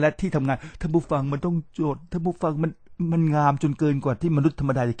ที่บ้านและที่ทำงานท่านผู้ฟังมันต้องโจทย์ท่านผู้ฟังมันงามจนเกินกว่าที่มนุษย์ธรร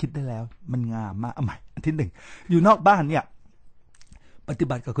มดาจะคิดได้แล้วมันงามมากเอาใหม่อันที่หนึ่งอยู่นอกบ้านเนี่ยปฏิ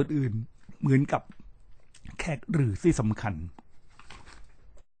บัติกับคนอื่นเหมือนกับแขกหรือที่สำคัญ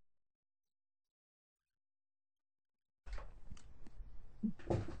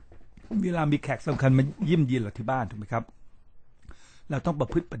เวลามีแขกสำคัญมาเยี่ยมเยียนเราที่บ้านถูกไหมครับเราต้องประ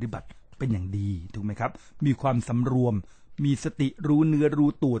พฤติปฏิบัติเป็นอย่างดีถูกไหมครับมีความสำรวมมีสติรู้เนื้อรู้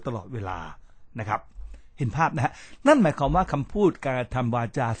ตัวตลอดเวลานะครับเห็นภาพนะฮะนั่นหมายความว่าคำพูดการทำวา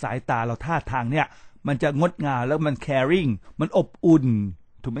จาสายตาเราท่าทางเนี่ยมันจะงดงามแล้วมัน caring มันอบอุ่น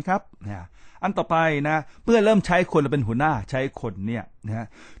ถูกไหมครับนะอันต่อไปนะเมื่อเริ่มใช้คนเราเป็นหัวหน้าใช้คนเนี่ยนะ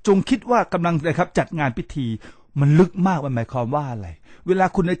จงคิดว่ากำลังนะครับจัดงานพิธีมันลึกมากมันหมายความว่าอะไรเวลา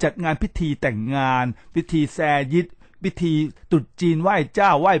คุณจะจัดงานพิธีแต่งงานพิธีแซยิดพิธีตรุษจีนไหว้เจ้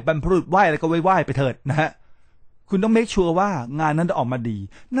าไหว้บรรพบุรุษไหว้อะไรก็ไหว้ไปเถิดนะฮะคุณต้อง make sure ว่างานนั้นจะออกมาดี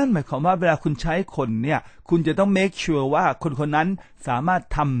นั่นหมายความว่าเวลาคุณใช้คนเนี่ยคุณจะต้อง make sure ว่าคนคนนั้นสามารถ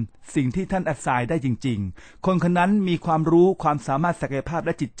ทำสิ่งที่ท่าน assign ได้จริงๆคนคนนั้นมีความรู้ความสามารถศักยภาพแล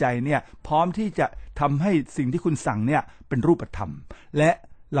ะจิตใจเนี่ยพร้อมที่จะทำให้สิ่งที่คุณสั่งเนี่ยเป็นรูปธรรมและ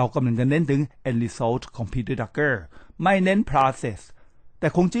เรากำลังจะเน้นถึง end result ของ Peter Drucker ไม่เน้น process แต่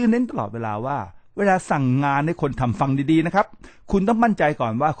คงจื้อเน้นตลอดเวลาว่าเวลาสั่งงานให้คนทำฟังดีๆนะครับคุณต้องมั่นใจก่อ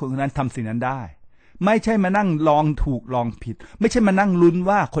นว่าคนคนนั้นทำสิ่งนั้นได้ไม่ใช่มานั่งลองถูกลองผิดไม่ใช่มานั่งลุ้น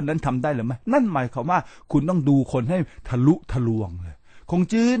ว่าคนนั้นทำได้หรือไม่นั่นหมายความว่าคุณต้องดูคนให้ทะลุทะลวงเลยคง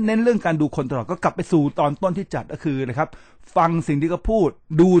จื้อเน้นเรื่องการดูคนตลอดก็กลับไปสู่ตอนต้นที่จัดก็คือนะครับฟังสิ่งที่เขาพูด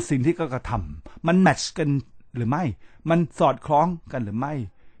ดูสิ่งที่เขากระทำมันแมทช์กันหรือไม่มันสอดคล้องกันหรือไม่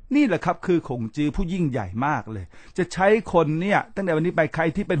นี่แหละครับคือคงจื้อผู้ยิ่งใหญ่มากเลยจะใช้คนเนี่ยตั้งแต่วันนี้ไปใคร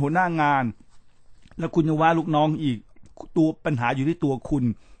ที่เป็นหัวหน้างานแล้วคุณจะว่าลูกน้องอีกตัวปัญหาอยู่ที่ตัวคุณ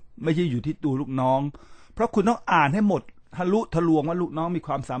ไม่ใช่อยู่ที่ตัวลูกน้องเพราะคุณต้องอ่านให้หมดทะลุทะลวงว่าลูกน้องมีค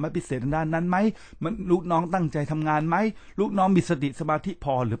วามสามารถพิเศษด้านนั้นไหมมันลูกน้องตั้งใจทำงานไหมลูกน้องมีสติสมาธิพ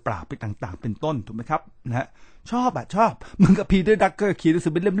อหรือเปล่าไปต่างๆเป็นต้นถูกไหมครับนะฮะชอบมึงกับพีเตอร์ดักเกอร์เขียนหนังสื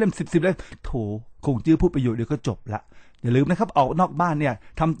อเป็นเล่ม10 เล่มโถคงจื้อพูดประโยชน์เดี๋ยวก็จบละอย่าลืมนะครับออกนอกบ้านเนี่ย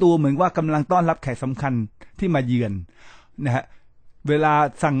ทำตัวเหมือนว่ากำลังต้อนรับแขกสำคัญที่มาเยือนนะฮะเวลา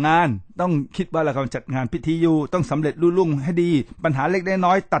สั่งงานต้องคิดว่าเรากำลังจัดงานพิธีอยู่ต้องสำเร็จลุล่วงให้ดีปัญหาเล็ก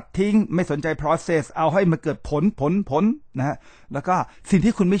น้อยตัดทิ้งไม่สนใจ process เอาให้มันเกิดผลนะฮะแล้วก็สิ่ง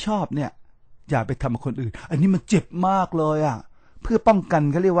ที่คุณไม่ชอบเนี่ยอย่าไปทำกับคนอื่นอันนี้มันเจ็บมากเลยอ่ะเพื่อป้องกัน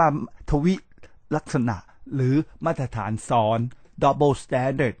เขาเรียกว่าทวิลักษณะหรือมาตรฐานสอน double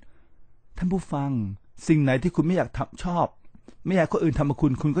standard ท่านผู้ฟังสิ่งไหนที่คุณไม่อยากทำชอบไม่อยากคนอื่นทำกับคุ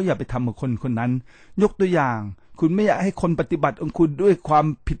ณก็อย่าไปทำกับคนคนนั้นยกตัวอย่างคุณไม่อยากให้คนปฏิบัติของคุณด้วยความ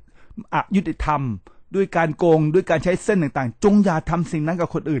ผิดอยุติธรรมด้วยการโกงด้วยการใช้เส้นต่างๆจงอย่าทำสิ่งนั้นกับ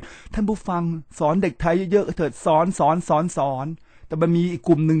คนอื่นท่านผู้ฟังสอนเด็กไทยเยอะๆเถิดสอนแต่มันมีอีกก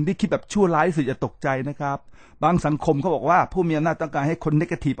ลุ่มหนึ่งที่คิดแบบชั่วร้ายสุดอย่าตกใจนะครับบางสังคมเขาบอกว่าผู้มีอำนาจต้องการให้คนเน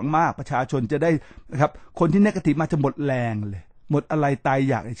กาทีฟมากๆประชาชนจะได้นะครับคนที่เนกาทีฟมาจะหมดแรงเลยหมดอะไรตาย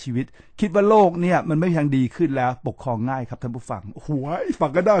อยากในชีวิตคิดว่าโลกเนี่ยมันไม่ยังดีขึ้นแล้วปกครองง่ายครับท่านผู้ฟังโอ้ยฟั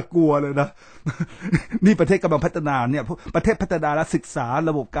งก็น่ากลัวเลยนะ นี่ประเทศกำลังพัฒนาเนี่ยประเทศพัฒนาและศึกษา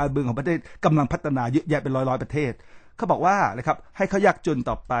ระบบการเมืองของประเทศกำลังพัฒนาเยอะแยะเป็นร้อยประเทศเขาบอกว่านะครับให้เขายากจน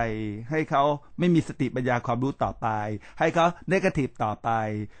ต่อไปให้เขาไม่มีสติปัญญาความรู้ต่อไปให้เขาเนกาทีฟต่อไป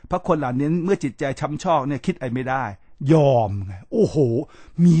เพราะคนเหล่านี้เมื่อจิตใจช้ำชอกเนี่ยคิดอะไรไม่ได้ยอมไงโอ้โห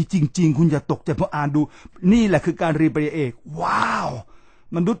มีจริงๆคุณอย่าตกใจเพราะอ่านดูนี่แหละคือการเรียนปริญญาเอกว้าว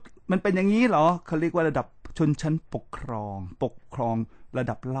มนุษย์มันเป็นอย่างนี้เหรอเขาเรียกว่าระดับชนชั้นปกครองระ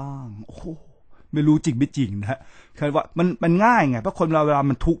ดับล่างโอ้โหไม่รู้จริงไม่จริงนะฮะคือว่ามันง่ายไงเพราะคนเราเวลา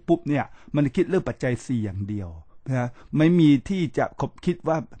มันทุกข์ปุ๊บเนี่ยมันคิดเรื่องปัจจัย4อย่างเดียวนะไม่มีที่จะคบคิด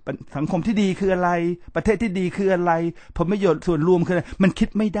ว่าสังคมที่ดีคืออะไรประเทศที่ดีคืออะไรผลประโยชน์ส่วนรวมคืออะไรมันคิด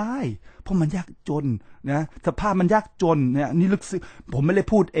ไม่ได้เพราะมันยากจนนะสภาพมันยากจนเนี่ยนี่ลึกซึ้งผมไม่ได้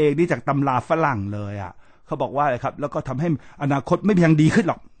พูดเองนี่จากตำราฝรั่งเลยอ่ะเขาบอกว่าอะไรครับแล้วก็ทำให้อนาคตไม่เพียงดีขึ้น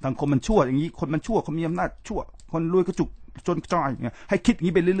หรอกสังคมมันชั่วอย่างนี้คนมันชั่วคนมีอำนาจชั่วคนรวยก็จุกจนจ้อยอย่างเงี้ยให้คิดอย่าง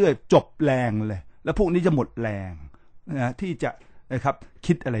นี้ไปเรื่อยๆจบแรงเลยแล้วพวกนี้จะหมดแรงนะที่จะนะครับ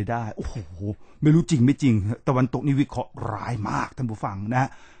คิดอะไรได้โอ้โหไม่รู้จริงไม่จริงตะวันตกนี่วิเคราะห์ร้ายมากท่านผู้ฟังนะ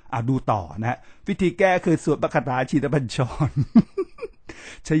ดูต่อนะวิธีแก้คือสวดพระคาถาชินบัญชร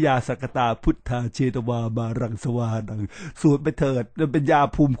ชยาสักตาพุทธาเชตวาบารังสวาดังสวดไปเถิดมันเป็นยา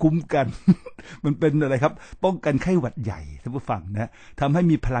ภูมิคุ้มกัน มันเป็นอะไรครับป้องกันไข้หวัดใหญ่ท่านผู้ฟังนะทำให้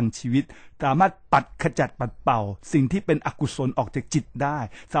มีพลังชีวิตสามารถขจัดปัดเป่าสิ่งที่เป็นอกุศลออกจากจิตได้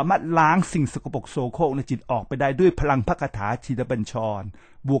สามารถล้างสิ่งสกปรกโสโครกในจิตออกไปได้ด้วยพลังพระคาถาชินบัญชร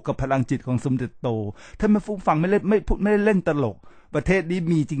บวกกับพลังจิตของสมเด็จโตท่านไม่ฟังไม่ได้เล่นตลกประเทศนี้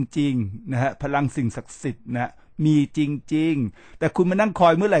มีจริงๆนะฮะพลังสิ่งศักดิ์สิทธิ์นะมีจริงๆแต่คุณมานั่งคอ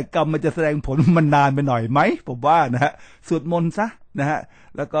ยเมื่อไหร่กรรมมันจะแสดงผลมันนานไปหน่อยไหมผมว่านะฮะสวดมนต์ซะนะฮะ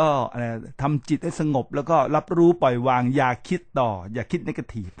แล้วก็ทำจิตให้สงบแล้วก็รับรู้ปล่อยวางอย่าคิดต่ออย่าคิดเนกา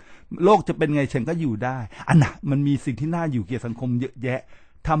ทีฟโลกจะเป็นไงฉันก็อยู่ได้มันมีสิ่งที่น่าอยู่เกี่ยวกับสังคมเยอะแยะ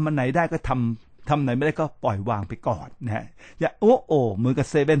ทำมันไหนได้ก็ทำไหนไม่ได้ก็ปล่อยวางไปก่อนนะฮะอย่าเหมือนกับ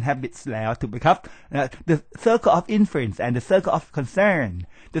Seven Habits แล้วถูกไหมครับ The circle of influence and the circle of concern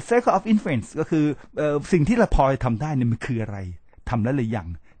the circle of influence ก็คือสิ่งที่เราพอทำได้เนี่ยมันคืออะไรทำแล้วหรือยัง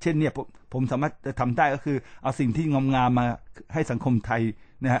เช่นเนี่ยผมสามารถจะทำได้ก็คือเอาสิ่งที่งามๆมาให้สังคมไทย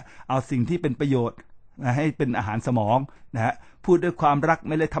นะฮะเอาสิ่งที่เป็นประโยชน์ให้เป็นอาหารสมองนะฮะพูดด้วยความรัก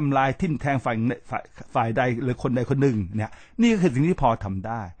ไม่ได้ทำลายทิ่มแทงฝ่ายใดหรือคนใดคนหนึ่งเนี่ยนี่ก็คือสิ่งที่พอทำ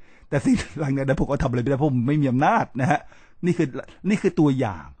ได้แต่สิ่งหลังจากนั้นผมก็ทำอะไรไม่ได้เพราะผมไม่มีอำนาจนะฮะนี่คือตัวอ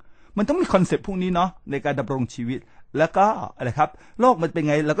ย่างมันต้องมีคอนเซ็ปต์พวกนี้เนาะในการดำรงชีวิตแล้วก็อะไรครับโลกมันเป็น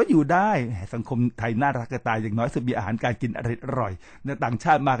ไงเราก็อยู่ได้สังคมไทยน่ารักกระตายอย่างน้อยสุดมีอาหารการกินอร่อยนะต่างช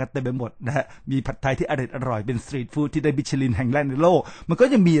าติมากันเต็มไปหมดนะฮะมีผัดไทยที่อร่อยเป็นสตรีทฟู้ดที่ได้มิชลินแห่งแรกในโลกมันก็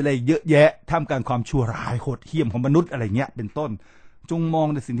ยังมีอะไรเยอะแยะท่ามกลางความชั่วร้ายโหดเหี้ยมของมนุษย์อะไรเงี้ยเป็นต้นจงมอง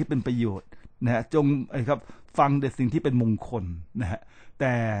ในสิ่งที่เป็นประโยชน์นะฮะจงอะไรครับฟังในสิ่งที่เป็นมงคลนะฮะแ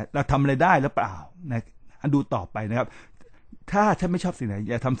ต่เราทำอะไรได้หรือเปล่านะดูต่อไปนะครับถ้าฉันไม่ชอบสิ่งไหน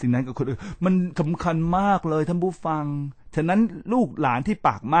อย่าทำสิ่งนั้นกับคนอื่นมันสำคัญมากเลยท่านผู้ฟังฉะนั้นลูกหลานที่ป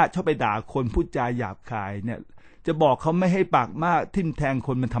ากมากชอบไปด่าคนพูดจาหยาบคายเนี่ยจะบอกเขาไม่ให้ปากมากทิ่มแทงค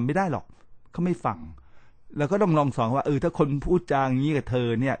นมันทำไม่ได้หรอกเขาไม่ฟังแล้วก็ต้องลองสอนว่าถ้าคนพูดจาอย่างนี้กับเธอ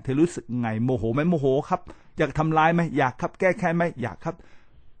เนี่ยเธอรู้สึกไงโมโหไหมโมโหครับอยากทำร้ายไหมอยากครับแก้แค้นไหมอยากครับ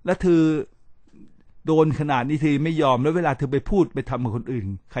แล้วเธอโดนขนาดนี้เธอไม่ยอมแล้วเวลาเธอไปพูดไปทำกับคนอื่น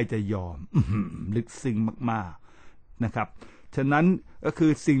ใครจะยอมลึกซึ้งมากๆนะครับฉะนั้นก็คื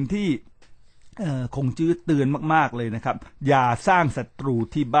อสิ่งที่คงจื้อเตือนมากๆเลยนะครับอย่าสร้างศัตรู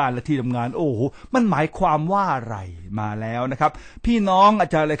ที่บ้านและที่ทำงานโอ้โหมันหมายความว่าอะไรมาแล้วนะครับพี่น้องอาจ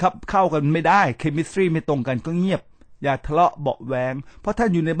จะอะไรครับเข้ากันไม่ได้เคมิสตรีไม่ตรงกันก็เงียบอย่าทะเลาะเบาะแวงเพราะถ้า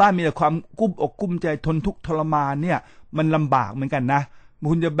อยู่ในบ้านมีแต่ความกุ้มอกกุ้มใจทนทุกข์ทรมานเนี่ยมันลำบากเหมือนกันนะ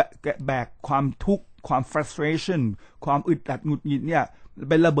คุณจะแบกความทุกข์ความ frustration ความอึดอัดหงุดหงิดเนี่ย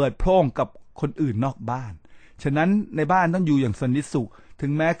เป็นระเบิดโพร่งกับคนอื่นนอกบ้านฉะนั้นในบ้านต้องอยู่อย่างสันติสุขถึ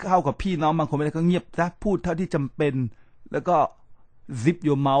งแม้เข้ากับพี่น้องบางคนไม่ได้ก็เงียบซะพูดเท่าที่จำเป็นแล้วก็ zip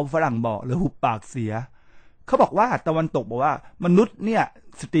your mouth ฝรั่งบอกหรือหุบปากเสียเขาบอกว่าตะวันตกบอกว่ามนุษย์เนี่ย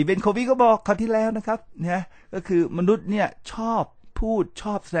สตีเวนโควีก็บอกคราวที่แล้วนะครับนะก็คือมนุษย์เนี่ยชอบพูดช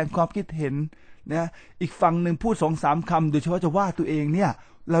อบแสดงความคิดเห็นนะอีกฝั่งหนึ่งพูด 2-3 คำโดยเฉพาะจะว่าตัวเองเนี่ย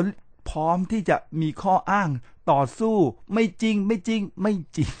เราพร้อมที่จะมีข้ออ้างต่อสู้ไม่จริง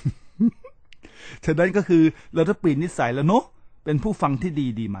ฉะนั้นก็คือเราต้องเปลี่ยนนิสัยแล้วเนาะเป็นผู้ฟังที่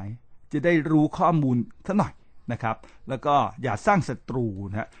ดีไหมจะได้รู้ข้อมูลสักหน่อยนะครับแล้วก็อย่าสร้างศัตรู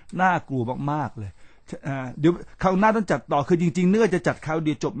นะน่ากลัวมากๆเลยเดี๋ยวคราวหน้าต้องจัดต่อคือจริงๆเนื้อจะจัดคราวเ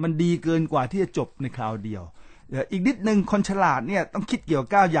ดียวจบมันดีเกินกว่าที่จะจบในคราวเดียวอีกนิดนึงคนฉลาดเนี่ยต้องคิดเกี่ยวกับ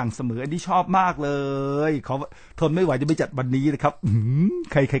9อย่างเสมออันนี้ชอบมากเลยเขาทนไม่ไหวจะไปจัดวันนี้นะครับ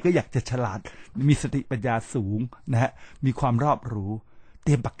ใครๆก็อยากจะฉลาดมีสติปัญญาสูงนะฮะมีความรอบรู้เต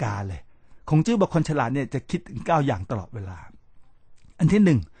รียมปากกาเลยคงจื้อบอกคนฉลาดเนี่ยจะคิดถึง9อย่างตลอดเวลาอัน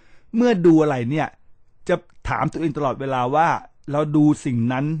ที่1เมื่อดูอะไรเนี่ยจะถามตัวเองตลอดเวลาว่าเราดูสิ่ง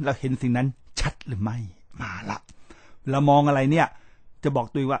นั้นเราเห็นสิ่งนั้นชัดหรือไม่มาละเรามองอะไรเนี่ยจะบอก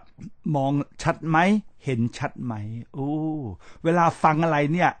ตัวเองว่ามองชัดไหมเห็นชัดไหมโอ้เวลาฟังอะไร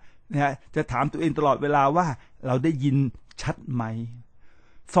เนี่ยนะจะถามตัวเองตลอดเวลาว่าเราได้ยินชัดไหม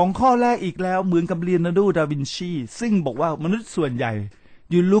2ข้อแรกอีกแล้วเหมือนกับเลโอนาร์โด ดาวินชีซึ่งบอกว่ามนุษย์ส่วนใหญ่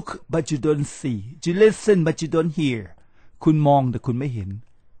you look but you don't see you listen but you don't hear คุณมองแต่คุณไม่เห็น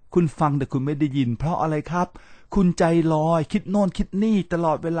คุณฟังแต่คุณไม่ได้ยินเพราะอะไรครับคุณใจลอยคิดโน่นคิดนี่ตล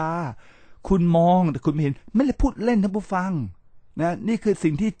อดเวลาคุณมองแต่คุณไม่เห็นไม่ได้พูดเล่นท่านผู้ฟังนะนี่คือ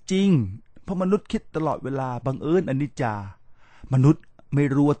สิ่งที่จริงเพราะมนุษย์คิดตลอดเวลาบังเอิญอนิจจามนุษย์ไม่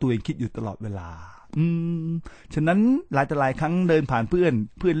รู้ว่าตัวเองคิดอยู่ตลอดเวลาฉะนั้นหลายต่อหลายครั้งเดินผ่านเพื่อ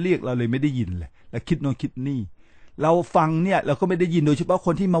นเรียกเราเลยไม่ได้ยินเลยแล้วคิดโน่นคิดนี่เราฟังเนี่ยเราก็ไม่ได้ยินโดยเฉพาะค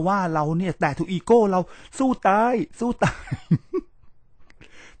นที่มาว่าเราเนี่ยแต่ถูกอีโก้เราสู้ตาย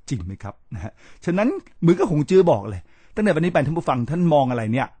จริงไหมครับนะฮะฉะนั้นมือก็คงจื้อบอกเลยตั้งแต่วันนี้ไปท่านผู้ฟังท่านมองอะไร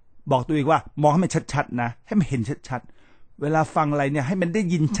เนี่ย บอกตัวเองว่ามองให้มันชัดๆนะให้มันเห็นชัดๆเวลาฟังอะไรเนี่ยให้มันได้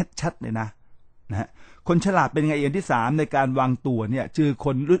ยินชัดๆเลยนะคนฉลาดเป็นไงอย่างที่3ในการวางตัวเนี่ยเจอค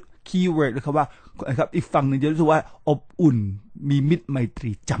นรู้คีย์เวิร์ดเลยครับว่าครับอีกฝั่งหนึ่งจะรู้สึกว่าอบอุ่นมีมิตรไมต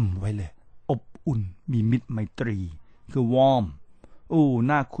รีจำไว้เลยอบอุ่นมีมิตรไมตรีคือ warm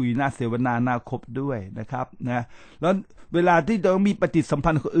น่าคุยน่าเสวนาน่าคบด้วยนะครับนะแล้วเวลาที่เรามีปฏิสัม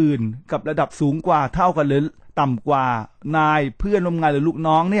พันธ์กับคนอื่นกับระดับสูงกว่าเท่ากันหรือต่ำกว่านายเพื่อนร่วมงานหรือลูก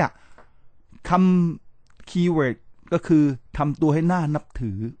น้องเนี่ยคำคีย์เวิร์ดก็คือทำตัวให้น่านับ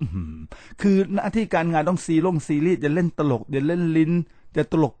ถือคือหน้าที่การงานต้องซีรีส์อย่าเล่นตลกอย่าเล่นลิ้นอย่า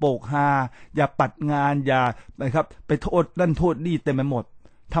ตลกโปกฮาอย่าปัดงานอย่านะครับไปโทษนั่นโทษนี่เต็มไปหมด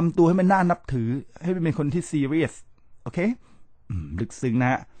ทำตัวให้มันน่านับถือให้เป็นคนที่ซีเรียสโอเคลึกซึ้งนะ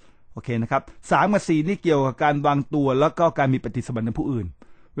ฮะโอเคนะครับ3 กับ 4นี่เกี่ยวกับการวางตัวแล้วก็การมีปฏิสัมพันธ์กับผู้อื่น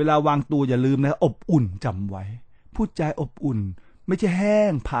เวลาวางตัวอย่าลืมนะอบอุ่นจำไว้พูดจาอบอุ่นไม่ใช่แห้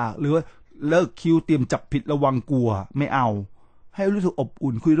งผากหรือว่าเลิกคิวเตรียมจับผิดระวังกลัวไม่เอาให้รู้สึกอบ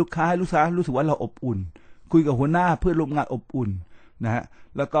อุ่นคุยลูกค้าให้ลูกค้ารู้สึกว่าเราอบอุ่นคุยกับหัวหน้าเพื่อนร่วมงานอบอุ่นนะฮะ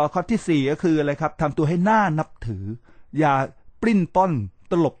แล้วก็ข้อที่4ก็คืออะไรครับทำตัวให้น่านับถืออย่าปลิ้นป้อน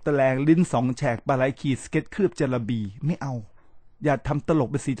ตลบตะแลงลิ้น2 แฉกปลาไหลขีดสเก็ตคืบจระบีไม่เอาอย่าทำตลก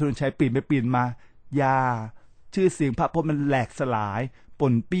เป็นสีธนชัยเปลี่ยนไปเปลี่ยนมาอย่าชื่อเสียงภาพพจน์มันแหลกสลายป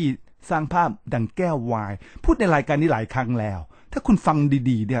นปี้สร้างภาพดังแก้ววายพูดในรายการนี้หลายครั้งแล้วถ้าคุณฟัง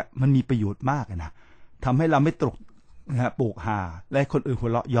ดีๆเนี่ยมันมีประโยชน์มากนะทำให้เราไม่ตกโปกฮาและคนอื่นหั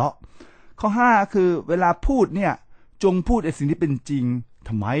วเราะเยาะข้อ5คือเวลาพูดเนี่ยจงพูดในสิ่งที่เป็นจริงท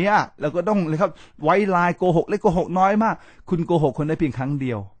ำไมแล้วก็ต้องเลยครับไว้ลายโกหกเล็กโกหกน้อยมากคุณโกหกคนได้เพียงครั้งเ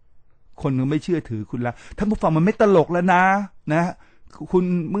ดียวคนก็ไม่เชื่อถือคุณแล้วท่านผู้ฟังมันไม่ตลกแล้วนะคุณ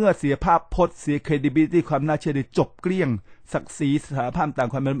เมื่อเสียภาพพจน์เสีย credibility ความน่าเชื่อถือจบเกลี้ยงศักดิ์ศรีสถาพรต่าง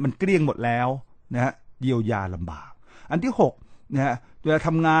ความมันเกลี้ยงหมดแล้วเยียวยาลำบากอันที่6เวลาท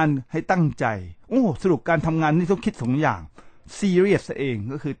ำงานให้ตั้งใจสรุปการทำงานนี่ต้องคิด2 อย่างserious เอง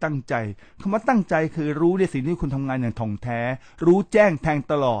ก็คือตั้งใจคำว่าตั้งใจคือรู้ในสิ่งที่คุณทำงานอย่างถ่องแท้รู้แจ้งแทง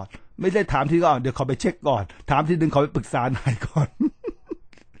ตลอดไม่ได้ถามทีก่อนเดี๋ยวขอไปเช็คก่อนถามทีนึงขอไปปรึกษานายก่อน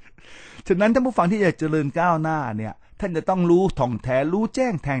ฉะนั้นท่านผู้ฟังที่อยากเจริญก้าวหน้าเนี่ยท่านจะต้องรู้ถ่องแท้รู้แจ้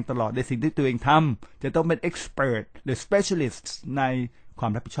งแทงตลอดในสิ่งที่ตัวเองทำจะต้องเป็น expert หรือ specialist ในควา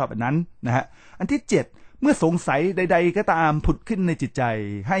มรับผิดชอบอันนั้นนะฮะอันที่7เมื่อสงสัยใดๆก็ตามผุดขึ้นในจิตใจ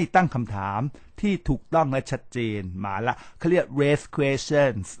ให้ตั้งคำถามที่ถูกต้องและชัดเจนมาละเขาเรียก raise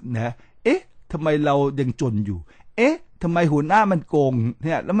questions ทำไมเรายังจนอยู่ทำไมหัวหน้ามันโกงเ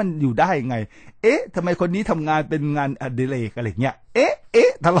นี่ยแล้วมันอยู่ได้ยังไงทำไมคนนี้ทำงานเป็นงานอดิเรกอะไรเงี้ย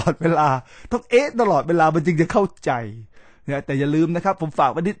ตลอดเวลาต้องตลอดเวลามันจึงจะเข้าใจแต่อย่าลืมนะครับผมฝา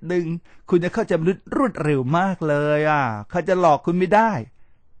กไว้นิดนึงคุณจะเข้าใจมนุษย์รวดเร็วมากเลยเขาจะหลอกคุณไม่ได้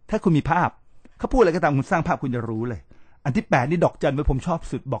ถ้าคุณมีภาพเขาพูดอะไรก็ตามคุณสร้างภาพคุณจะรู้เลยอันที่8นี่ดอกจันไว้ผมชอบ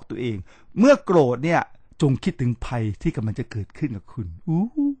สุดบอกตัวเองเมื่อโกรธเนี่ยจงคิดถึงภัยที่กำลังจะเกิดขึ้นกับคุณ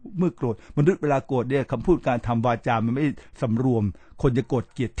เมื่อโกรธมนุษย์เวลาโกรธเนี่ยคำพูดการทำวาจามันไม่สำรวมคนจะโกรธ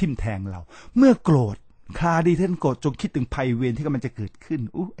เกลียดทิ่มแทงเราเมื่อโกรธคาดีท่านโกรธจงคิดถึงภัยเวรที่กำลังจะเกิดขึ้น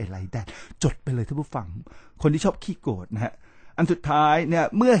อะไรได้จดไปเลยท่านผู้ฟังคนที่ชอบขี้โกรธนะฮะอันสุดท้ายเนี่ย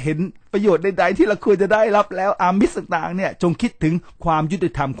เมื่อเห็นประโยชน์ใดๆที่เราควรจะได้รับแล้วอามิสต่างๆเนี่ยจงคิดถึงความยุติ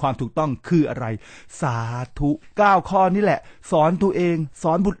ธรรมความถูกต้องคืออะไรสาธุ9 ข้อนี่แหละสอนตัวเองส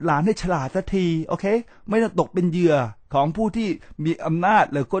อนบุตรหลานให้ฉลาดสักทีโอเคไม่ต้องตกเป็นเหยื่อของผู้ที่มีอำนาจ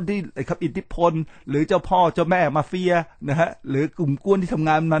หรือคนที่ครับอิทธิพลหรือเจ้าพ่อเจ้าแม่มาเฟียนะฮะหรือกลุ่มกวนที่ทำง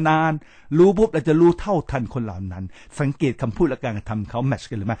านมานานรู้ปุ๊บเราจะรู้เท่าทันคนเหล่านั้นสังเกตคำพูดและการกระทำเขาแมทช์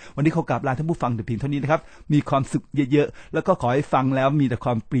กันหรือไม่วันนี้เขากราบลาท่านผู้ฟังแต่เพียงเท่านี้นะครับมีความสุขเยอะๆแล้วก็ขอให้ฟังแล้วมีแต่คว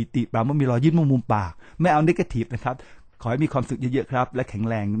ามปรีติปราโมทย์มีรอยยิ้มมุมปากไม่เอาเนกาทีฟนะครับขอให้มีความสุขเยอะๆครับและแข็ง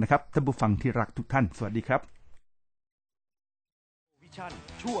แรงนะครับท่านผู้ฟังที่รักทุกท่านสวัสดีครับวิชั่น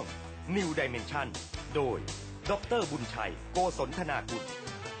ช่วง New Dimension โดยดร.บุญชัยโกศลธนากุล